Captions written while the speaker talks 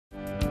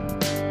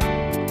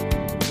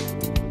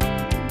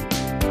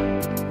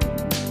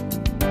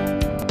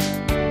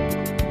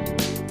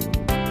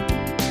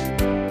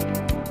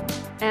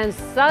And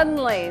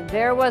suddenly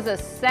there was a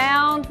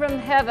sound from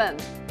heaven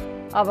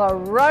of a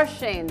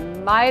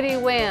rushing mighty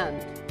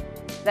wind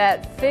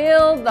that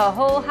filled the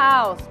whole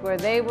house where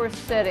they were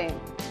sitting.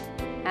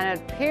 And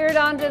it appeared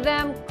unto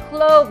them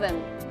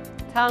cloven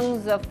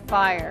tongues of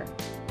fire,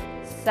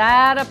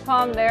 sat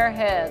upon their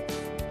heads.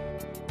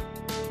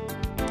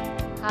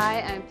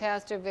 Hi, I'm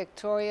Pastor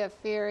Victoria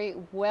Feary.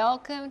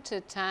 Welcome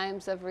to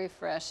Times of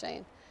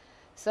Refreshing.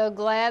 So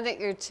glad that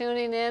you're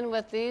tuning in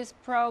with these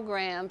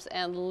programs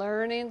and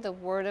learning the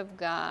Word of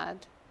God.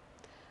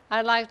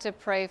 I'd like to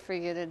pray for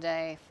you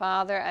today.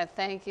 Father, I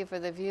thank you for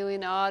the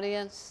viewing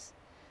audience.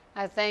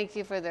 I thank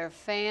you for their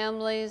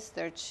families,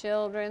 their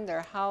children,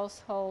 their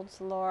households,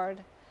 Lord.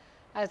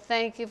 I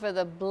thank you for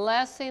the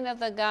blessing of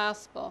the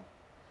gospel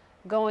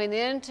going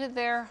into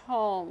their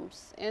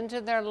homes,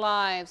 into their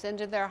lives,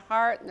 into their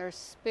heart and their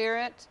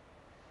spirit,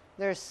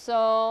 their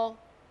soul,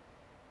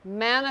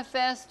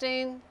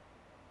 manifesting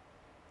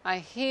a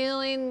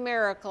healing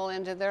miracle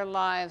into their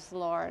lives,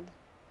 Lord.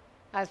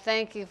 I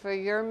thank you for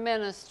your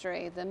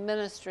ministry, the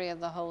ministry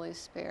of the Holy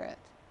Spirit.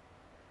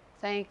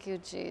 Thank you,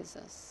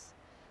 Jesus.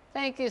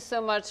 Thank you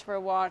so much for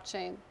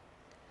watching.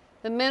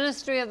 The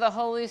ministry of the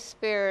Holy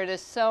Spirit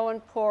is so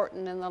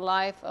important in the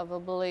life of a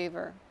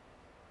believer.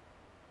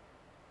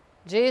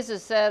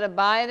 Jesus said,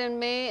 "Abide in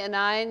me, and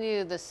I in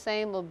you, the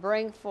same will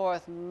bring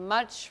forth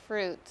much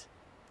fruit.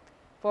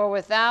 For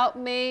without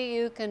me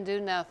you can do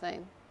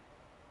nothing."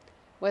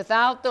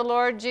 Without the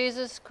Lord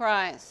Jesus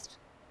Christ,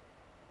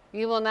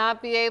 you will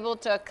not be able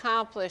to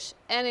accomplish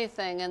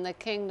anything in the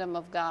kingdom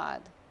of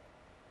God.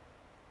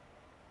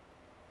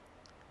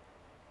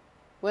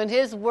 When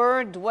His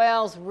Word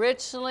dwells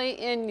richly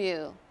in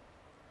you,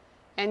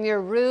 and you're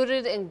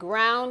rooted and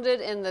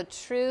grounded in the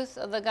truth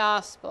of the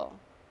gospel,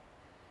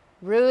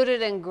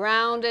 rooted and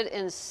grounded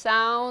in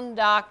sound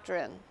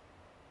doctrine,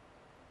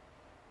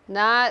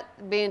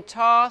 not being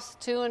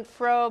tossed to and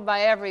fro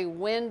by every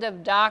wind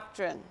of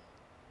doctrine,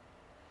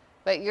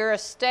 but you're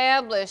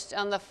established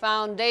on the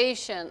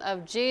foundation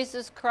of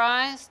Jesus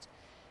Christ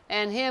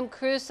and Him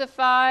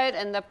crucified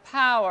and the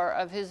power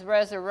of His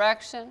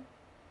resurrection,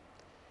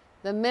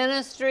 the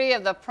ministry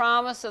of the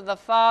promise of the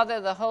Father,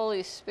 the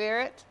Holy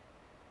Spirit,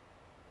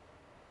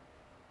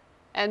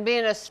 and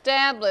being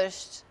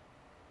established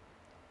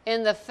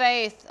in the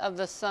faith of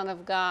the Son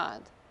of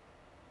God.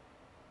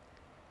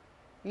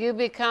 You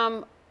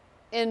become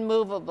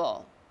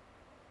immovable.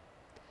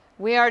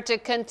 We are to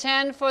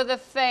contend for the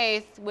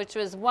faith which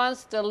was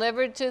once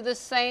delivered to the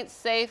saints'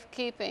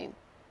 safekeeping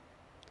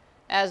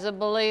as a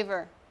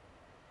believer.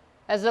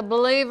 As a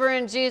believer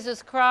in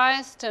Jesus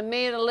Christ, to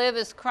me to live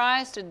is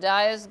Christ, to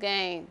die is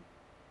gain.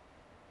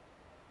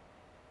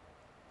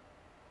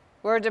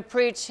 We're to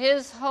preach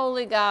His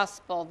holy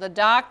gospel, the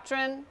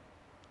doctrine,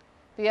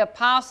 the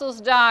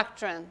apostles'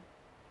 doctrine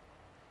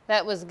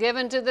that was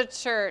given to the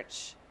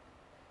church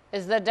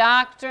is the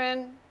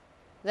doctrine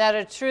that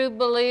a true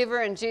believer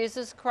in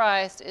Jesus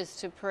Christ is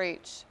to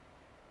preach.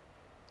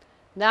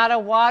 Not a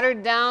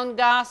watered-down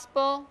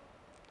gospel,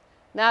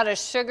 not a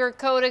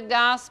sugar-coated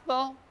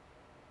gospel,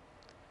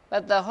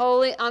 but the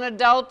holy,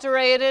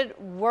 unadulterated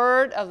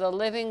Word of the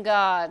living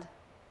God.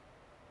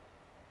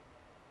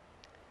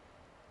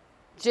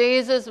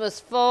 Jesus was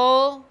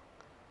full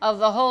of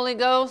the Holy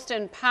Ghost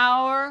and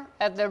power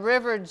at the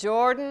river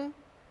Jordan,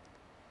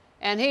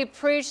 and He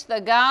preached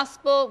the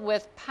gospel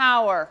with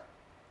power.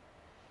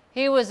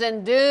 He was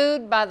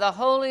endued by the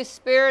Holy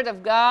Spirit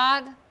of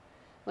God.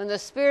 When the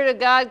Spirit of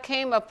God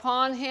came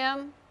upon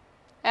Him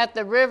at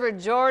the river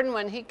Jordan,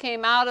 when He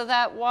came out of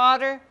that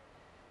water,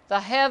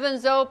 the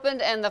heavens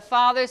opened and the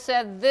Father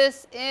said,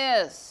 "This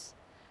is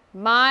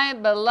my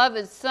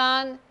beloved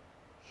Son,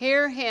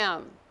 hear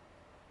Him."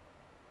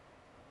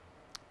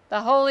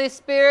 The Holy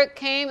Spirit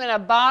came in a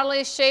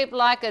bodily shape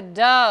like a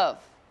dove.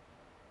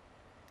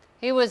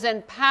 He was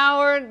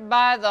empowered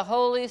by the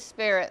Holy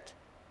Spirit.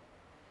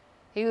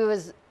 He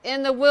was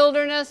in the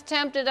wilderness,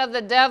 tempted of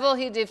the devil.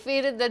 He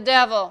defeated the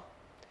devil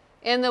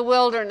in the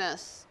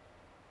wilderness.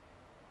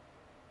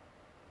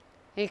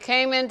 He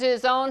came into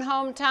His own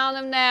hometown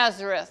of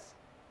Nazareth,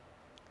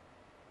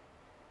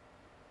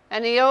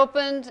 and He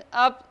opened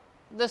up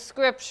the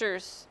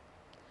Scriptures.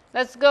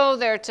 Let's go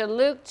there to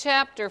Luke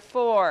chapter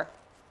 4.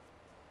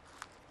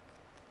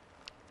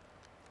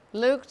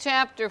 Luke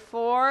chapter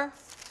 4.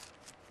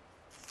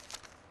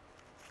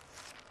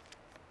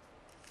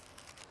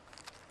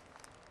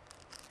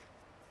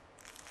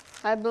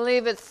 I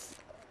believe it's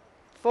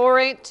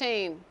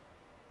 4:18.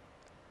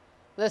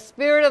 The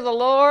Spirit of the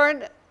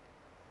Lord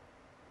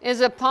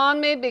is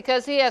upon me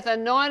because He hath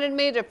anointed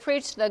me to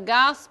preach the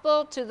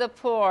gospel to the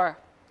poor.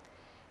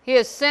 He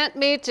has sent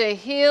me to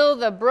heal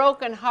the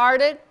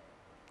brokenhearted,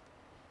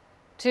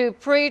 to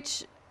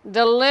preach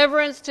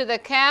deliverance to the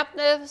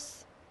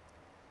captives,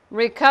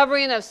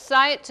 recovering of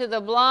sight to the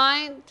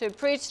blind, to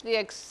preach the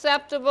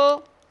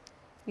acceptable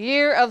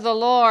year of the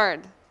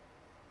Lord,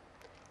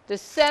 to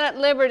set at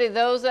liberty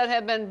those that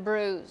have been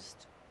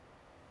bruised.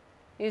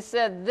 He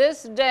said,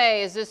 "This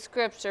day is this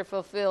scripture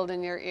fulfilled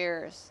in your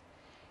ears."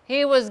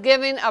 He was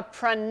giving a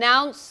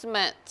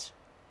pronouncement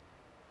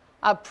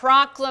a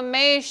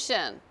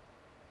proclamation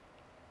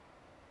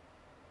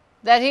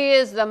that he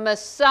is the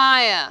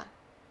Messiah,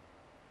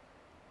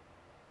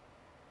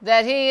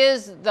 that he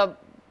is the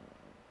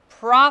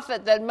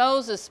prophet that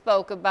Moses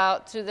spoke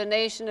about to the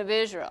nation of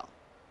Israel,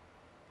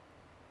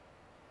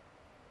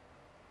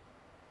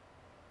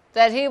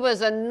 that he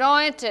was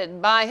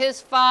anointed by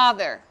his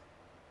Father.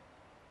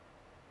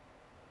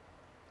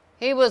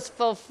 He was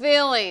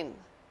fulfilling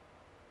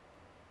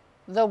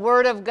the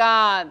Word of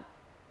God.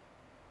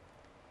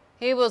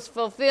 He was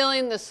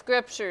fulfilling the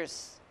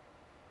Scriptures.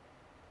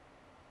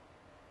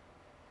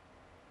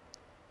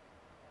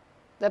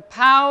 The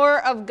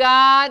power of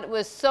God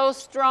was so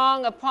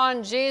strong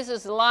upon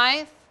Jesus'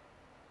 life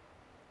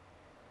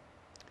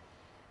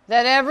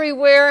that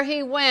everywhere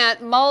he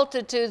went,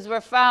 multitudes were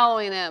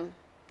following him.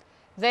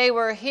 They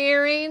were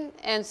hearing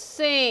and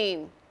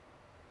seeing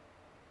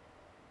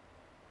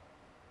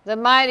the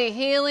mighty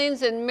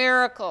healings and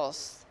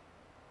miracles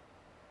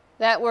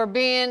that were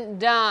being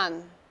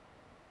done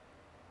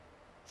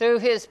through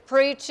his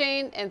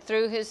preaching and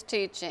through his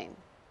teaching.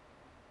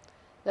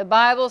 The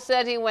Bible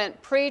said he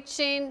went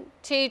preaching,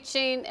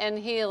 teaching, and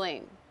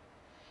healing.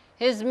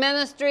 His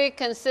ministry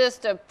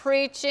consists of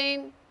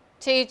preaching,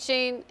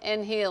 teaching,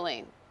 and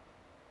healing.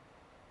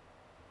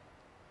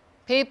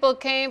 People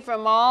came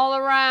from all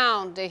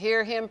around to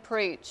hear him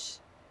preach,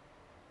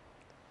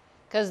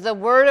 because the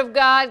Word of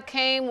God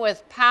came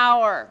with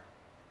power.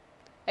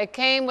 It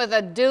came with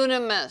a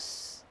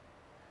dunamis,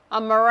 a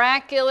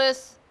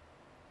miraculous,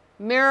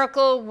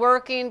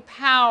 miracle-working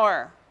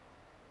power.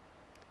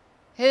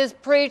 His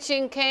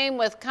preaching came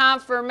with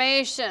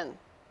confirmation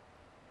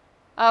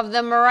of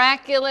the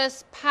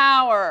miraculous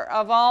power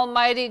of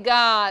Almighty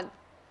God,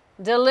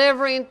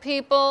 delivering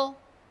people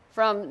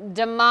from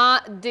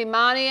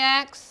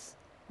demoniacs,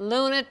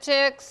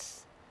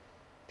 lunatics,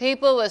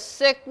 people with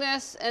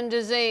sickness and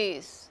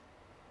disease.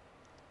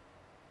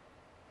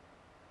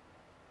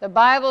 The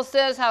Bible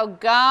says how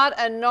God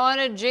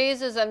anointed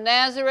Jesus of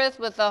Nazareth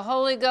with the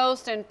Holy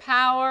Ghost and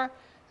power,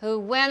 who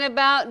went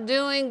about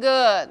doing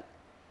good,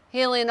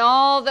 healing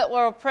all that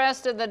were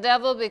oppressed of the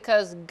devil,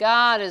 because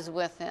God is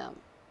with him.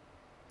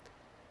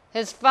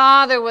 His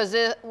Father was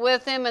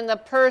with him in the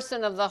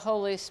person of the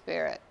Holy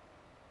Spirit.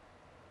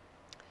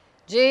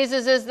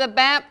 Jesus is the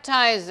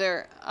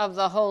baptizer of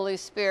the Holy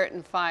Spirit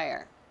and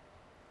fire.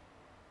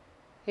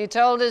 He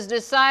told his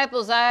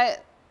disciples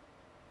that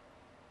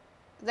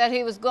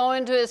he was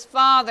going to his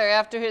Father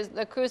after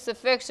the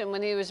crucifixion.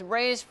 When he was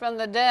raised from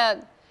the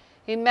dead,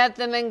 he met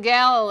them in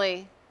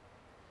Galilee.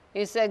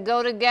 He said,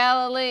 "Go to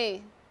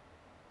Galilee."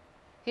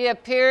 He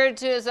appeared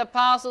to his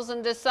apostles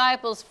and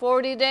disciples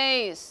 40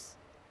 days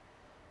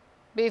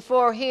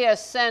before he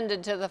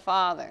ascended to the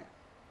Father.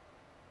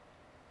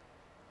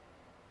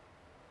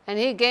 And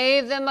he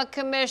gave them a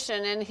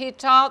commission, and he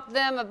taught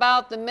them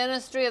about the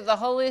ministry of the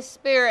Holy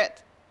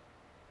Spirit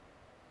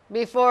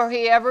before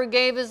he ever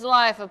gave his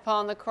life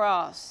upon the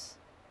cross.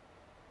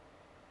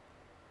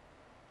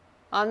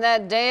 On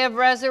that day of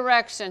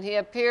resurrection, he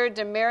appeared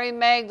to Mary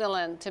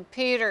Magdalene, to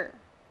Peter,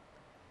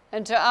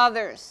 and to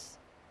others.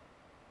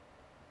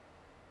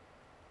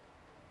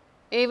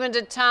 Even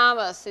to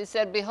Thomas, he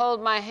said,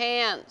 "Behold my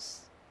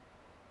hands,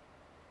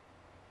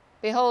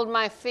 behold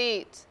my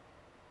feet,"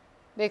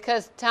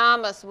 because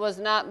Thomas was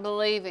not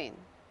believing.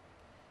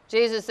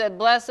 Jesus said,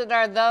 "Blessed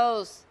are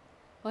those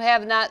who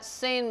have not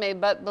seen me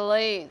but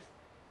believe."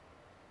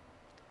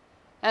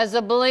 As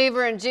a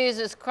believer in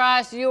Jesus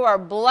Christ, you are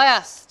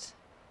blessed.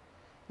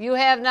 You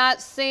have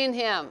not seen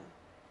him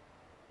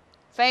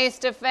face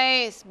to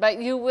face, but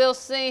you will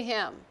see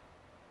him.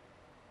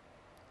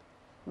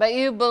 But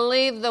you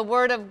believe the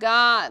Word of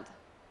God.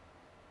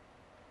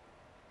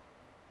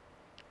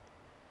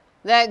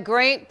 That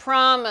great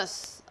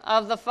promise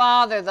of the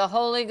Father, the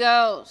Holy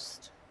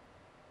Ghost.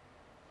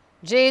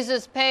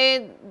 Jesus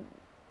paid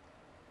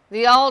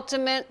the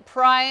ultimate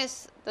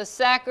price, the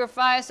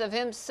sacrifice of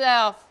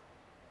himself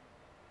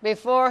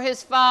before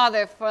his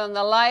Father for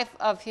the life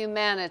of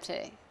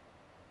humanity.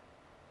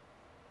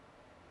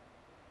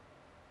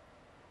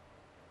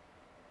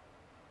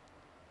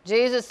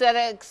 Jesus said,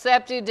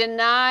 "Except you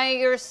deny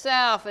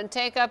yourself and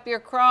take up your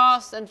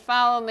cross and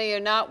follow me, you're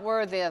not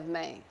worthy of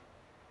me."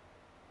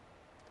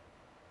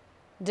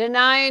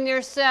 Denying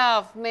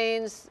yourself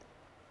means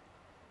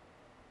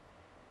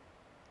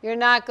you're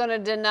not going to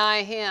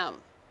deny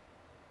him.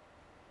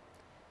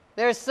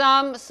 There's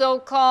some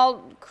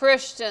so-called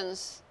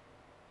Christians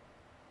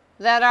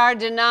that are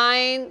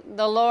denying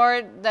the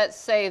Lord that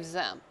saves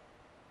them.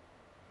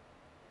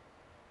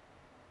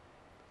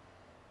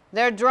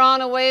 They're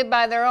drawn away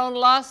by their own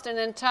lust and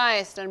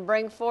enticed and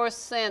bring forth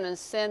sin and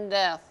sin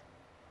death.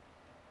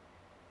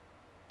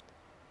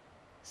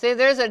 See,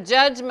 there's a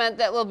judgment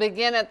that will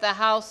begin at the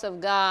house of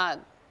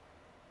God.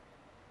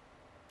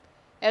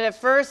 And it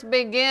first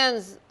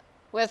begins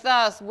with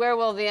us. Where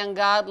will the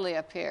ungodly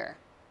appear?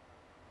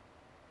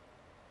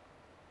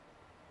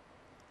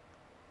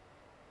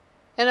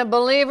 In a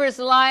believer's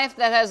life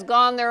that has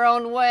gone their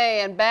own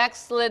way and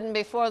backslidden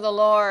before the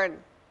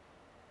Lord,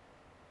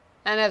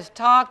 and have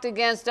talked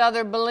against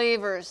other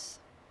believers,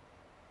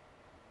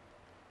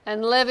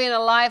 and living a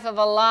life of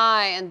a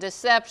lie and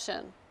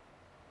deception.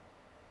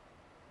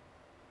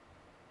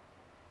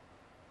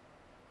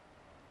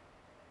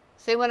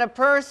 See, when a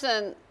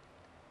person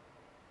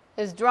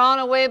is drawn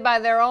away by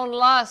their own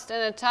lust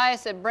and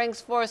enticed, it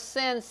brings forth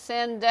sin,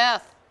 sin,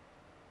 death.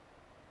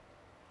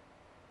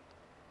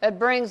 It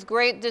brings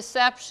great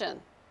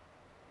deception.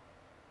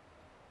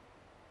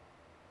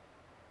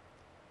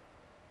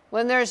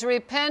 When there's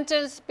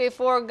repentance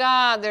before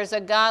God, there's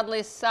a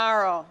godly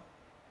sorrow.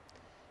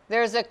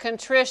 There's a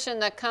contrition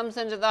that comes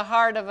into the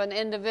heart of an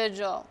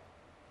individual.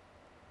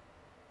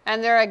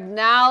 And they're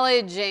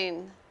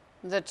acknowledging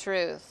the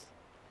truth.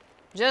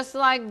 Just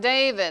like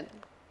David.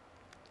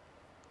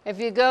 If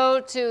you go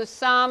to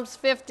Psalms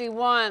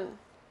 51,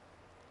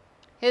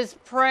 his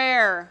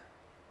prayer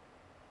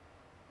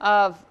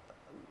of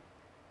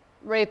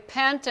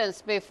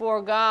repentance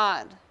before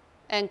God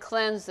and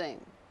cleansing.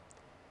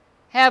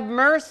 Have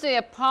mercy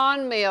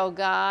upon me, O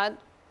God,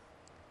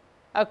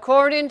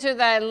 according to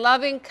thy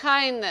loving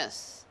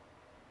kindness,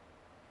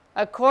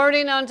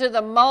 according unto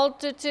the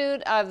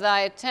multitude of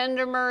thy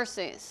tender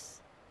mercies.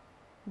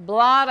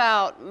 Blot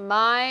out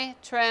my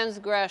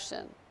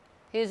transgression.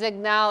 He's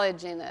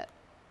acknowledging it.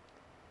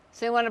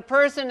 See, when a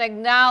person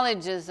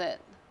acknowledges it,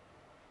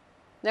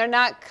 they're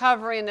not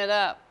covering it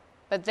up,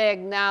 but they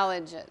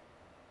acknowledge it.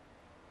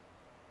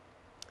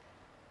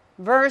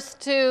 Verse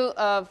 2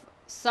 of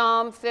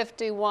Psalm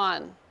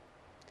 51.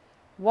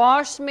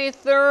 Wash me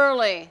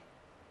thoroughly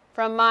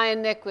from my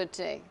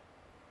iniquity.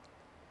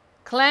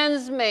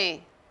 Cleanse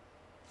me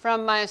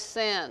from my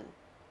sin.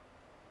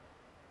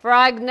 For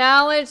I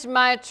acknowledge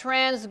my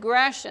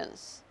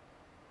transgressions,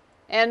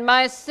 and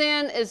my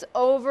sin is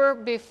ever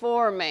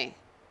before me.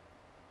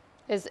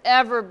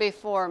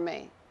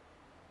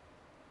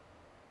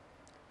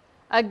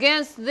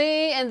 Against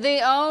thee and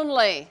thee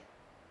only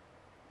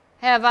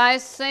have I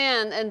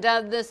sinned and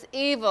done this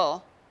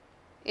evil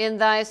in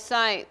thy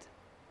sight,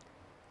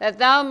 that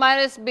thou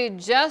mightest be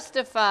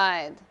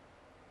justified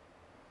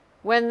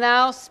when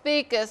thou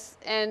speakest,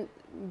 and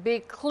be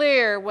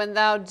clear when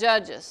thou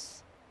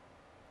judgest.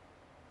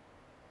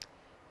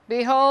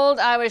 Behold,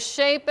 I was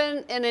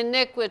shapen in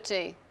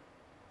iniquity,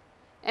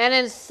 and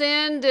in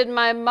sin did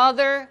my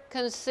mother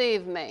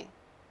conceive me.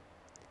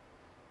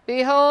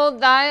 Behold,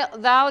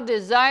 thou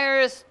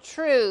desirest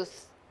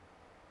truth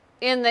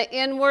in the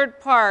inward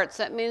parts,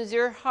 that means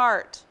your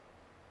heart,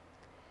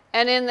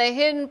 and in the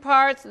hidden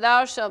parts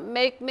thou shalt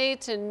make me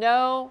to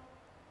know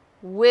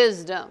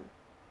wisdom.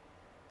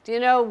 Do you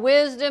know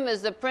wisdom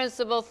is the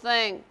principal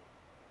thing?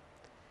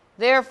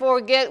 Therefore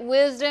get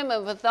wisdom,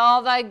 and with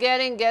all thy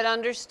getting, get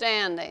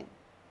understanding.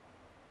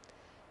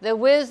 The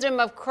wisdom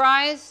of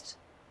Christ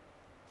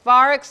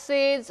far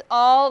exceeds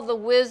all the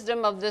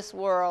wisdom of this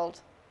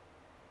world.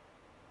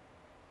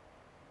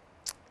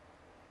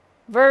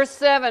 Verse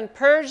 7,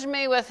 purge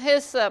me with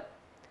hyssop,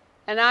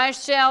 and I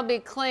shall be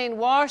clean.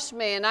 Wash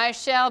me, and I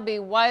shall be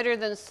whiter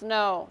than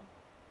snow.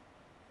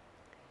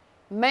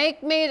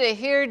 Make me to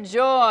hear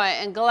joy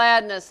and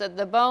gladness, that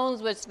the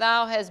bones which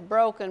thou hast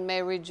broken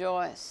may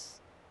rejoice.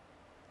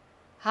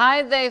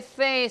 Hide thy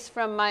face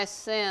from my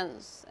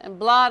sins, and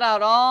blot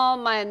out all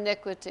my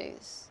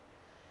iniquities.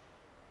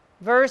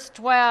 Verse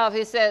 12,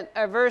 he said,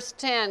 or verse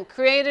 10,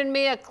 create in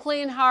me a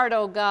clean heart,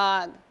 O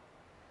God.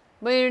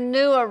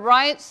 Renew a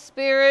right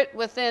spirit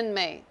within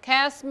me.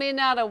 Cast me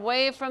not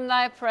away from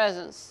thy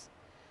presence,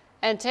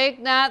 and take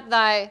not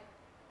thy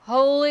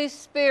Holy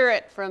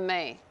Spirit from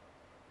me.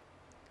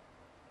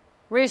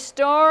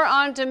 Restore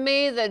unto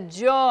me the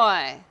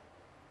joy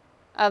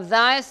of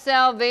thy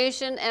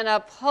salvation, and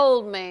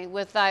uphold me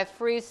with thy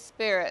free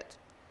spirit.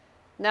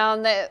 Now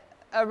in the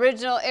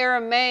original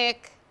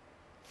Aramaic,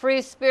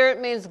 free spirit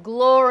means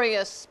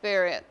glorious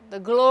spirit, the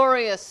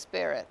glorious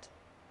spirit.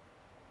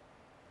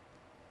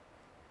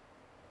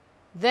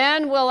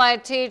 Then will I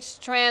teach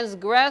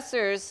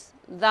transgressors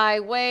thy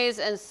ways,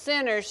 and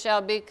sinners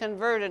shall be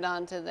converted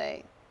unto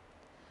thee.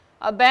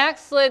 A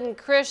backslidden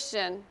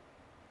Christian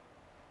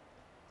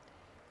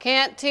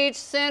can't teach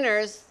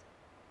sinners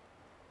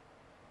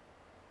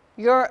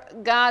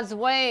God's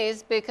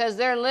ways, because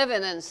they're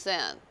living in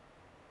sin.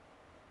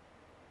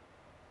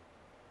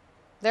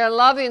 They're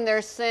loving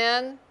their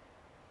sin,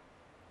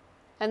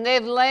 and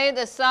they've laid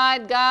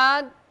aside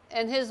God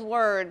and His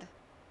Word.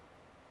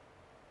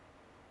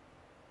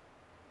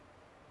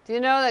 Do you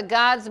know that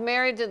God's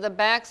married to the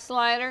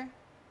backslider?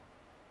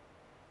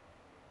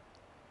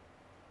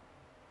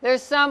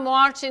 There's some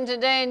watching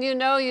today, and you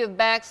know you've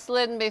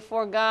backslidden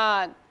before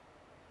God.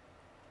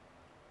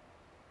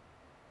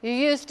 You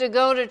used to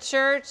go to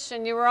church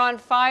and you were on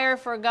fire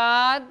for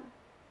God,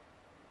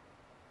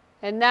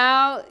 and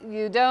now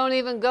you don't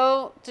even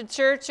go to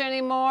church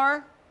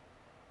anymore,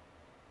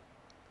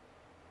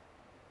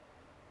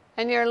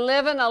 and you're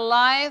living a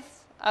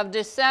life of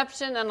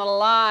deception and a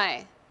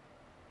lie.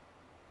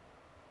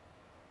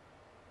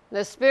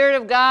 The Spirit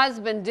of God's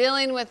been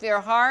dealing with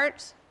your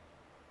heart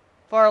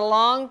for a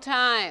long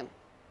time.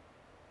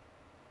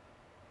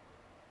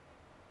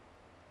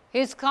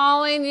 He's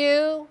calling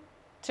you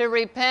to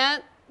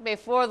repent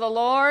before the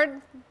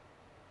Lord.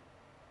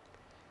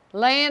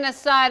 laying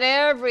aside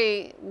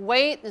every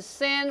weight and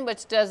sin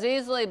which does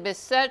easily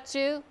beset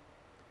you,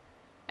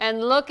 and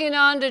looking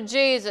on to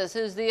Jesus,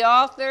 who's the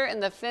author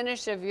and the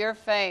finisher of your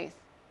faith.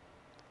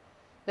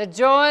 The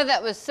joy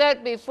that was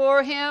set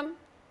before him,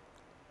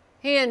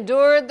 he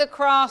endured the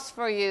cross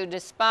for you,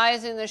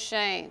 despising the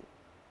shame.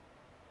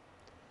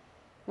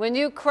 When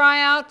you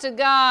cry out to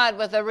God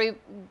with a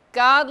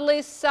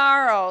godly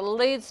sorrow,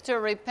 leads to a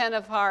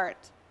repentant heart.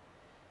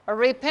 A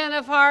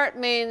repentant heart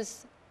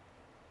means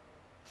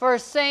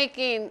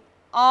forsaking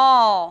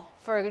all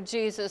for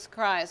Jesus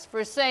Christ,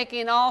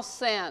 forsaking all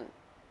sin.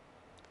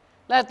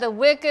 Let the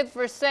wicked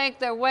forsake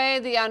their way,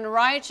 the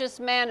unrighteous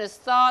man his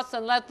thoughts,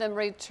 and let them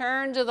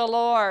return to the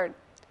Lord.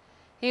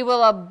 He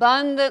will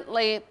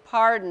abundantly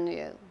pardon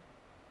you.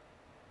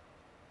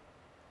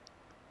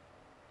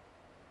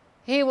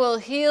 He will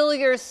heal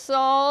your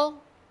soul,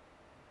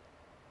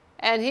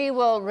 and he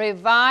will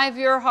revive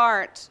your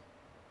heart.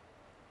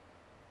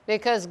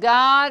 Because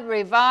God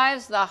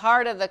revives the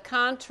heart of the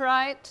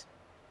contrite.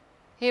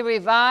 He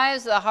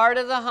revives the heart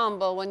of the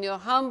humble. When you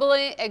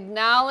humbly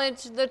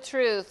acknowledge the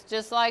truth,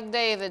 just like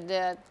David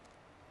did,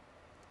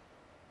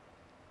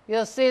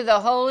 you'll see the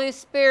Holy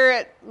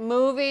Spirit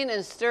moving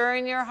and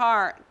stirring your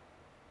heart.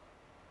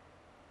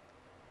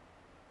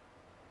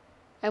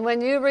 And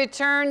when you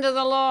return to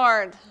the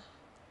Lord,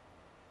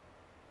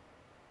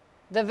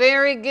 the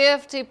very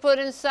gift he put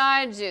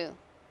inside you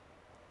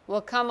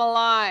will come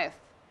alive.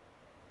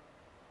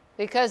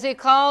 Because he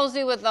calls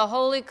you with the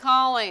holy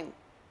calling.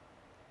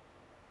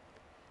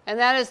 And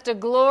that is to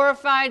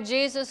glorify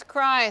Jesus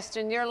Christ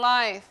in your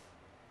life.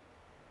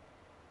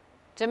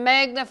 To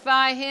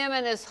magnify him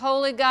and his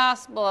holy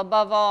gospel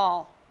above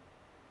all.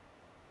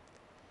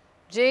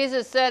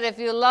 Jesus said, if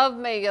you love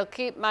me, you'll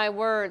keep my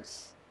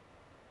words.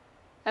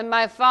 And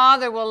my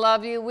Father will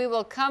love you. We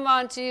will come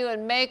unto you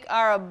and make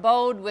our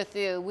abode with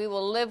you. We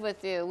will live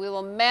with you. We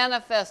will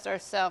manifest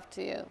ourselves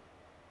to you.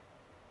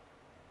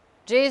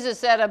 Jesus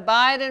said,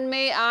 abide in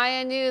me, I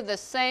in you, the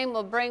same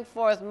will bring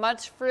forth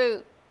much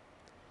fruit.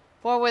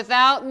 For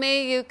without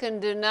me you can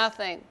do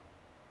nothing.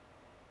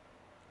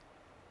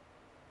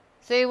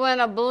 See, when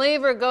a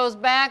believer goes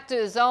back to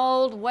his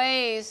old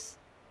ways,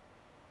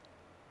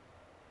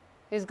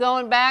 he's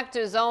going back to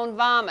his own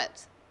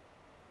vomit.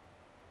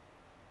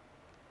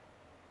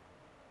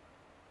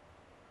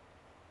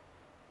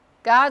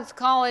 God's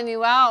calling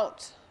you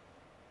out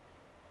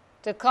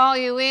to call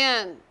you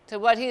in to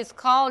what he's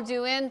called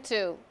you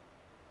into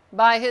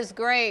by his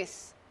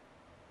grace.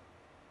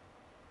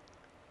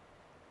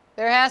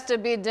 There has to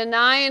be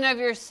denying of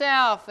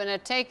yourself and a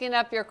taking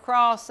up your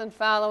cross and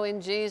following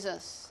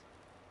Jesus.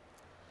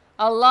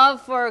 A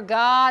love for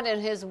God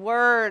and his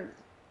word.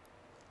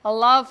 A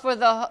love for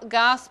the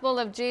gospel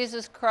of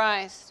Jesus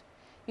Christ.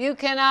 You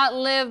cannot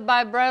live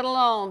by bread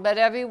alone, but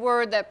every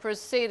word that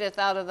proceedeth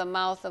out of the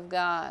mouth of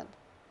God.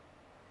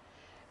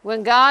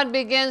 When God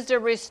begins to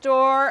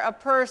restore a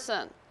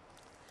person,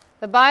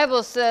 the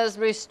Bible says,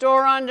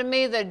 restore unto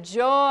me the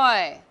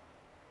joy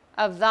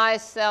of thy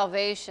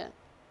salvation.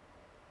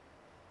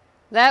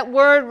 That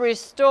word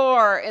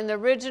restore in the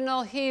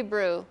original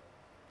Hebrew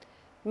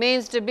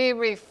means to be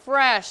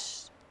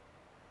refreshed,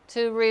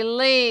 to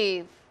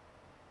relieve,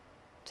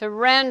 to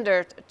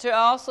render, to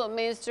also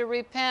means to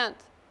repent.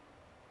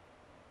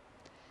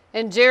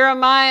 In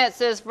Jeremiah it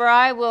says, for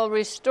I will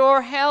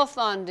restore health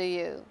unto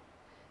you.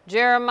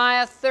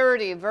 Jeremiah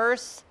 30,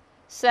 verse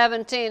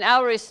 17,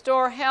 I'll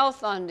restore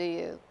health unto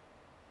you.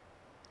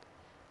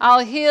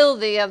 I'll heal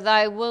thee of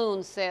thy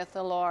wounds, saith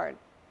the Lord.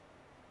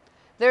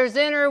 There's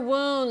inner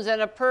wounds in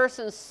a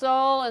person's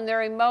soul and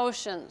their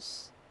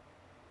emotions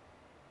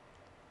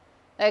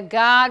that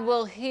God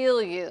will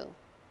heal you.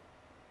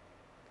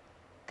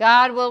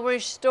 God will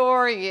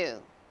restore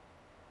you.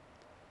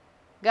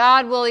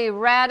 God will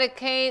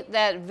eradicate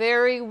that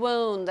very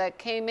wound that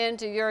came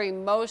into your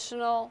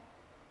emotional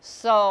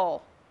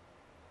soul.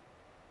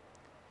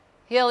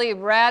 He'll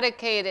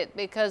eradicate it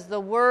because the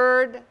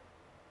word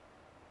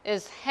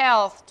is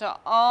health to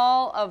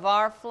all of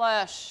our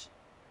flesh.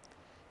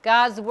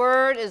 God's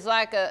word is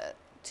like a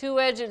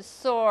two-edged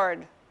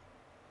sword.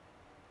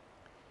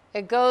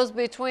 It goes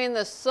between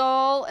the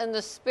soul and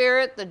the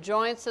spirit, the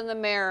joints and the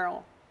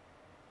marrow.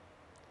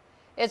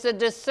 It's a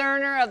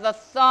discerner of the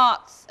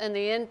thoughts and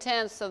the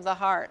intents of the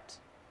heart.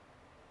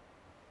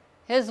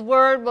 His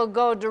word will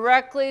go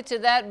directly to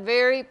that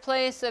very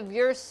place of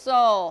your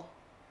soul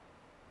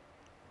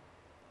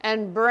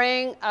and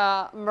bring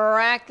a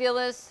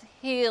miraculous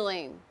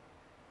healing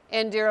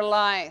into your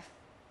life.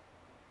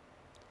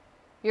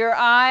 Your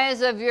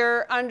eyes of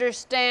your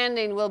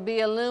understanding will be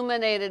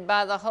illuminated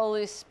by the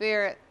Holy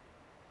Spirit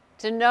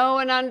to know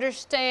and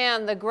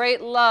understand the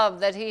great love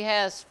that he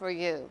has for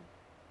you,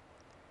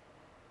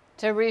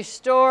 to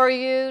restore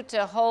you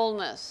to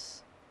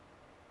wholeness.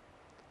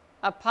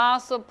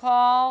 Apostle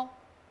Paul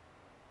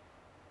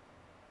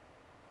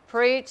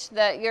preached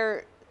that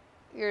your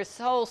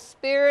whole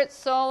spirit,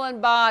 soul,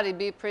 and body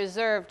be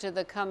preserved to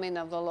the coming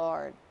of the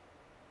Lord.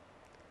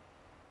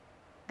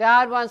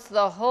 God wants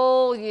the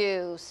whole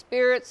you,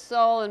 spirit,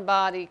 soul, and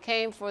body.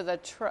 Came for the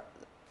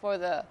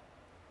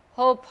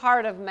whole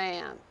part of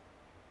man.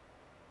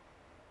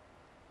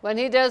 When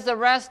he does the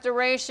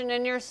restoration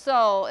in your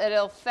soul,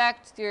 it'll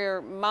affect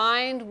your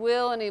mind,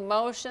 will, and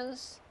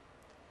emotions.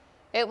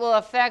 It will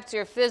affect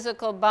your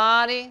physical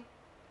body.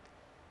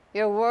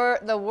 The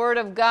Word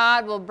of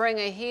God will bring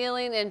a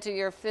healing into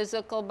your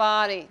physical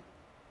body.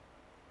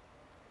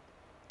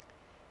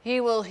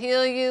 He will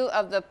heal you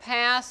of the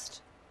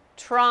past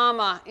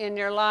trauma in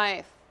your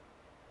life.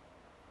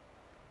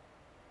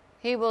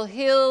 He will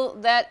heal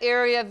that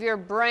area of your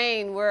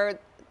brain where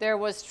there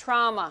was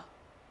trauma.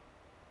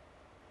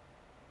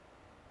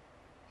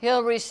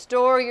 He'll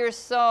restore your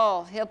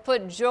soul. He'll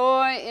put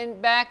joy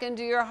back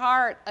into your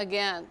heart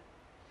again.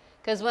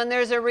 Because when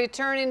there's a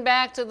returning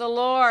back to the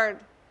Lord,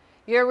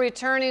 you're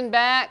returning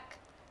back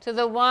to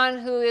the one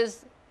who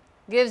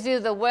gives you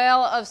the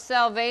well of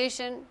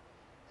salvation,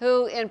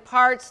 who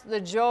imparts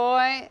the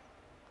joy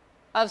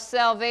of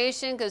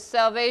salvation, because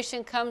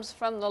salvation comes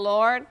from the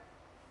Lord.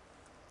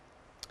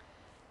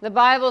 The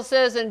Bible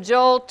says in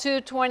Joel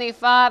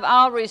 2:25,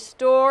 I'll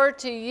restore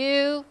to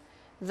you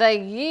the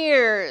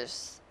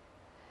years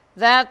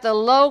that the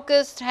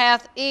locust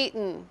hath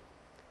eaten,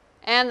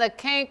 and the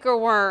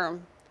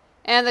cankerworm,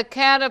 and the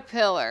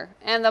caterpillar,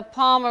 and the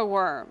palmer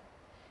worm.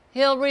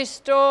 He'll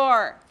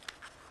restore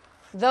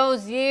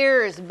those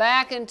years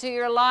back into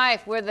your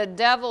life where the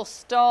devil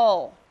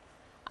stole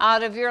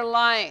out of your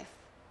life.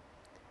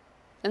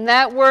 And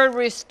that word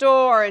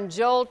restore in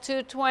Joel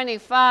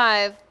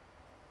 2:25,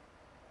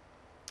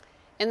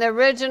 in the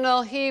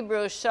original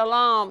Hebrew,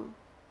 shalom,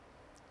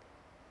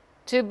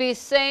 to be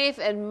safe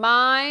in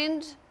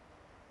mind,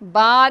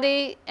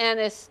 body, and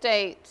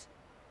estate.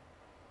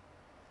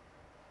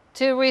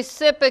 To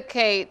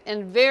reciprocate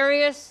in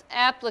various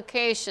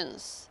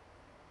applications.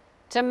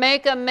 To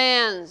make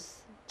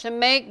amends, to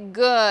make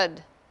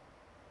good.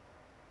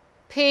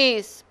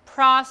 Peace,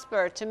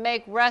 prosper, to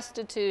make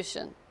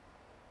restitution.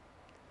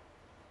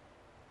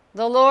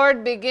 The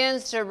Lord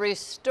begins to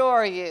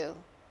restore you.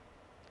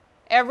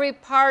 Every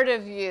part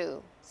of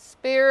you,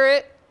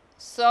 spirit,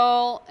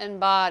 soul, and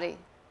body.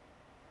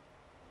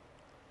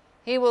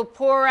 He will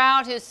pour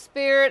out His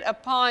Spirit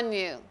upon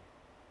you.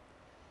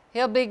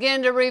 He'll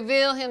begin to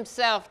reveal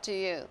Himself to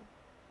you.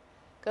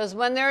 Because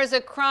when there is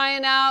a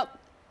crying out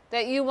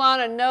that you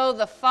want to know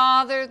the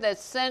Father that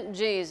sent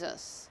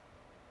Jesus.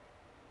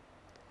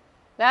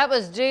 That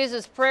was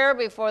Jesus' prayer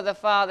before the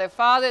Father.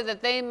 Father,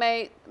 that they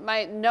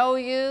might know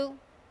you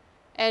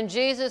and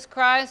Jesus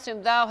Christ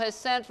whom thou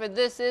hast sent, for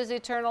this is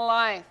eternal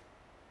life.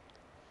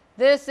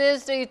 This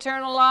is the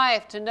eternal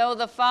life, to know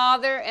the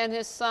Father and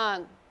His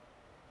Son.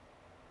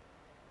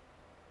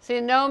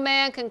 See, no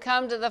man can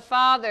come to the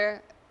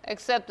Father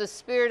except the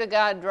Spirit of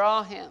God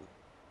draw him.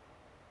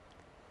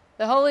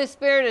 The Holy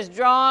Spirit is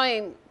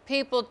drawing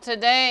people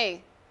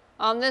today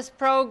on this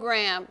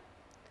program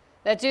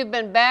that you've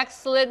been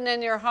backslidden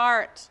in your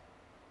heart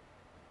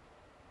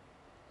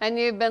and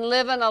you've been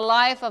living a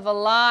life of a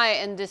lie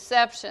and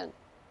deception.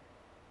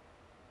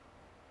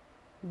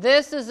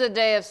 This is the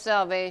day of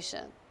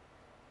salvation.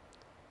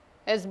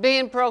 It's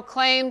being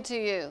proclaimed to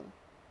you.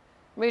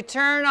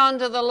 Return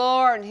unto the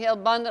Lord, and He'll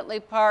abundantly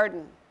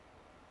pardon.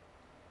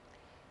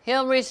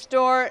 He'll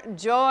restore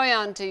joy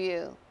unto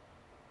you.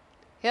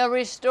 He'll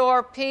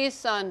restore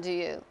peace unto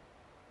you.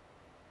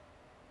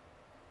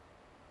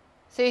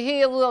 See,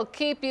 He will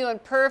keep you in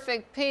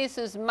perfect peace,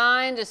 whose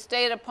mind is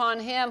stayed upon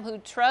Him who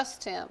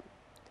trusts Him.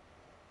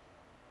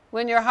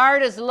 When your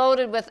heart is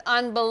loaded with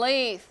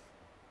unbelief,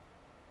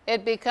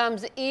 it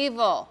becomes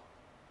evil.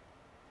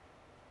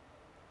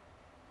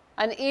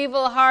 An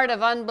evil heart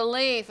of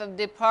unbelief, of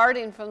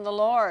departing from the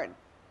Lord,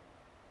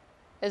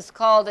 is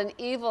called an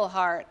evil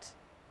heart.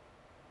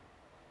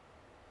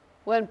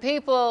 When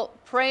people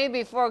pray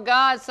before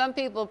God, some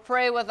people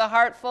pray with a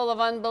heart full of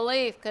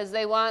unbelief because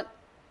they want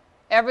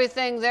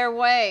everything their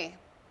way.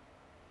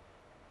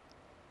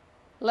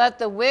 Let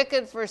the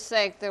wicked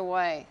forsake their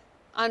way.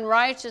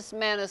 Unrighteous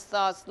men his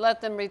thoughts, let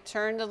them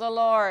return to the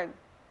Lord.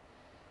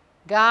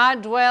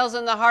 God dwells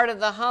in the heart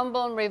of the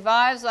humble and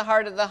revives the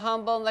heart of the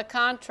humble and the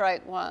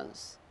contrite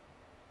ones.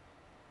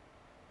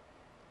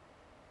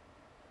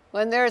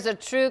 When there's a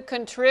true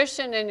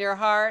contrition in your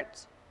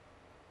heart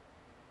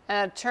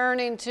and a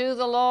turning to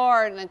the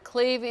Lord and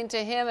cleaving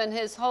to Him and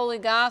His holy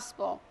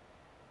gospel,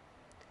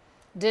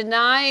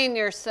 denying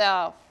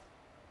yourself,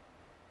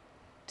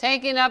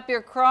 taking up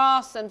your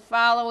cross and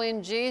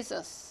following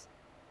Jesus,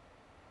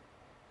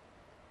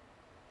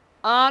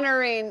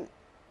 honoring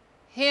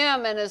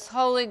Him and His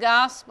holy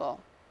gospel,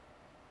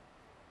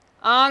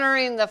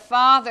 honoring the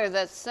Father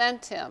that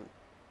sent Him.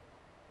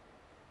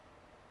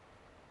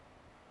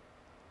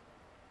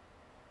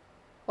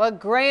 What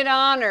great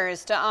honor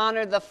is to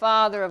honor the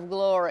Father of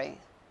glory.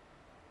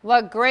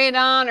 What great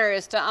honor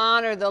is to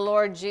honor the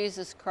Lord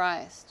Jesus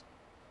Christ.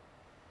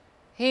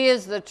 He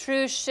is the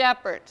true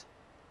shepherd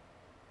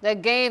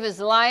that gave His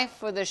life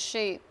for the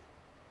sheep,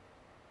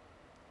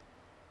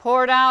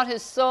 poured out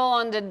His soul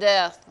unto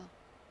death,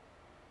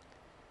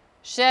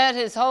 shed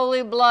His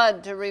holy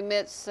blood to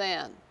remit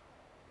sin.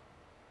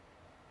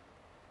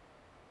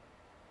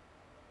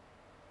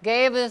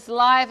 gave his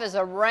life as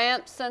a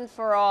ransom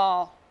for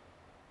all.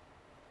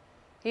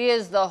 He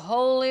is the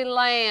holy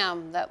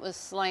Lamb that was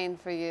slain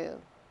for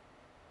you.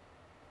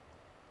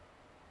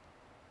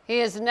 He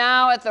is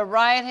now at the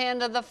right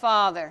hand of the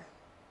Father,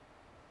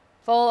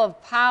 full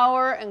of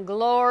power and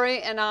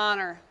glory and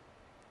honor.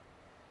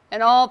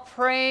 And all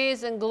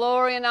praise and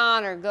glory and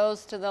honor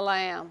goes to the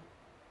Lamb.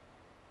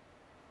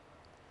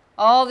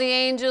 All the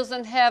angels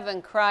in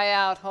heaven cry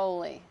out,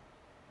 holy.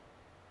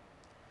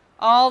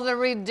 All the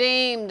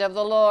redeemed of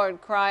the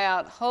Lord cry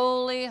out,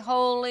 holy,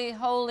 holy,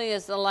 holy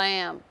is the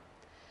Lamb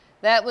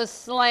that was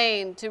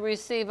slain to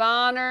receive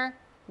honor,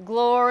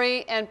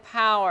 glory, and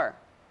power.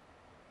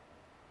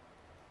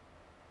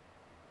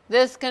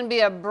 This can be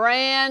a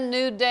brand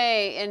new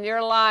day in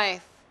your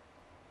life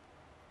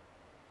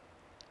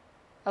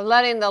of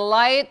letting the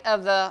light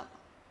of the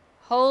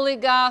holy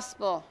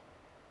gospel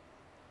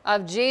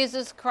of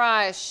Jesus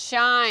Christ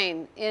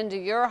shine into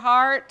your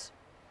heart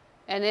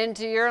and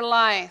into your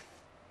life,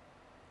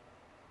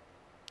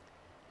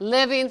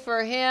 living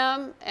for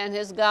him and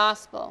his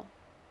gospel,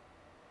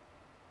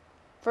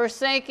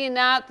 forsaking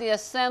not the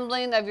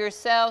assembling of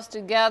yourselves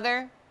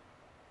together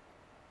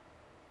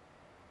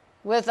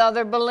with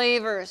other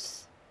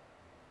believers.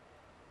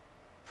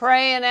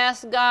 Pray and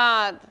ask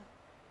God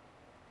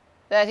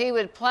that he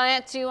would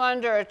plant you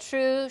under a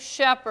true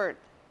shepherd,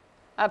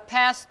 a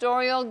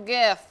pastoral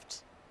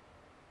gift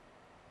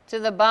to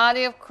the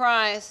body of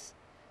Christ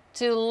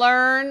to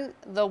learn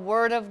the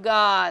Word of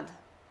God.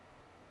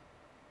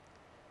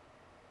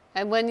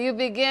 And when you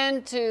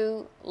begin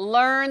to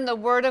learn the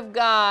Word of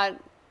God,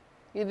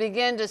 you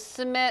begin to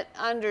submit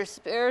under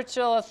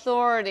spiritual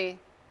authority.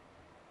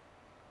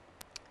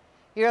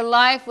 Your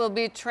life will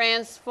be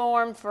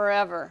transformed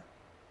forever.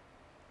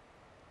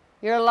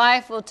 Your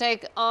life will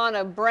take on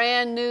a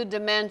brand new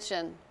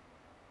dimension.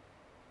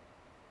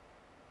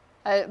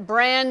 A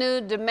brand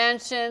new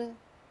dimension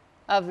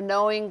of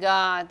knowing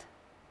God.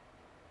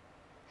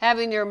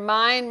 Having your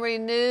mind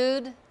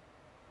renewed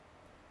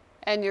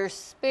and your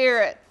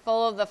spirit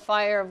full of the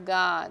fire of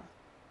God.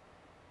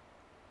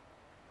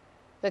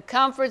 The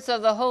comforts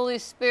of the Holy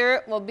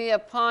Spirit will be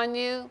upon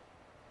you.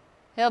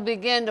 He'll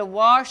begin to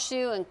wash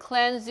you and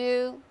cleanse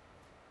you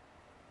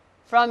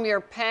from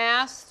your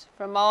past,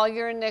 from all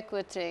your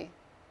iniquity.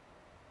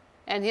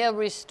 And he'll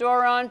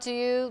restore unto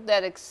you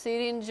that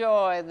exceeding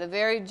joy, the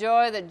very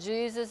joy that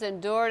Jesus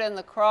endured on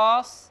the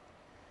cross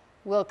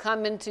will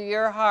come into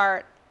your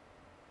heart,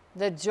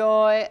 the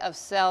joy of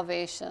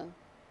salvation.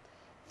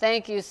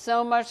 Thank you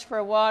so much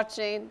for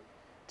watching.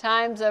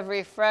 Times of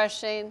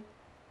refreshing.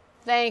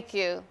 Thank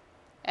you.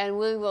 And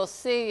we will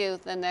see you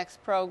at the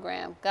next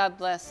program. God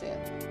bless you.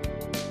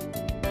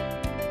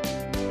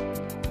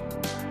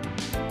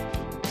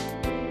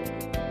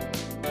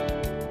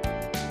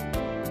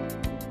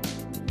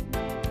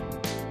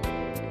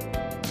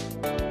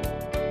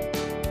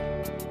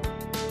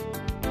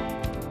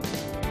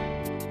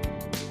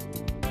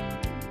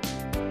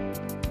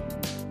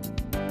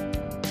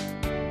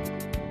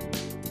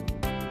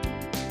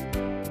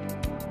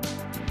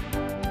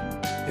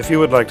 If you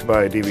would like to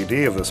buy a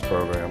DVD of this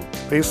program,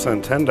 please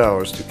send $10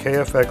 to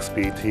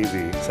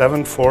KFXB-TV,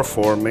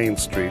 744 Main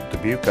Street,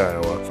 Dubuque,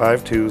 Iowa,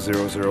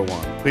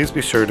 52001. Please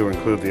be sure to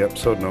include the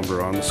episode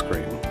number on the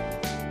screen.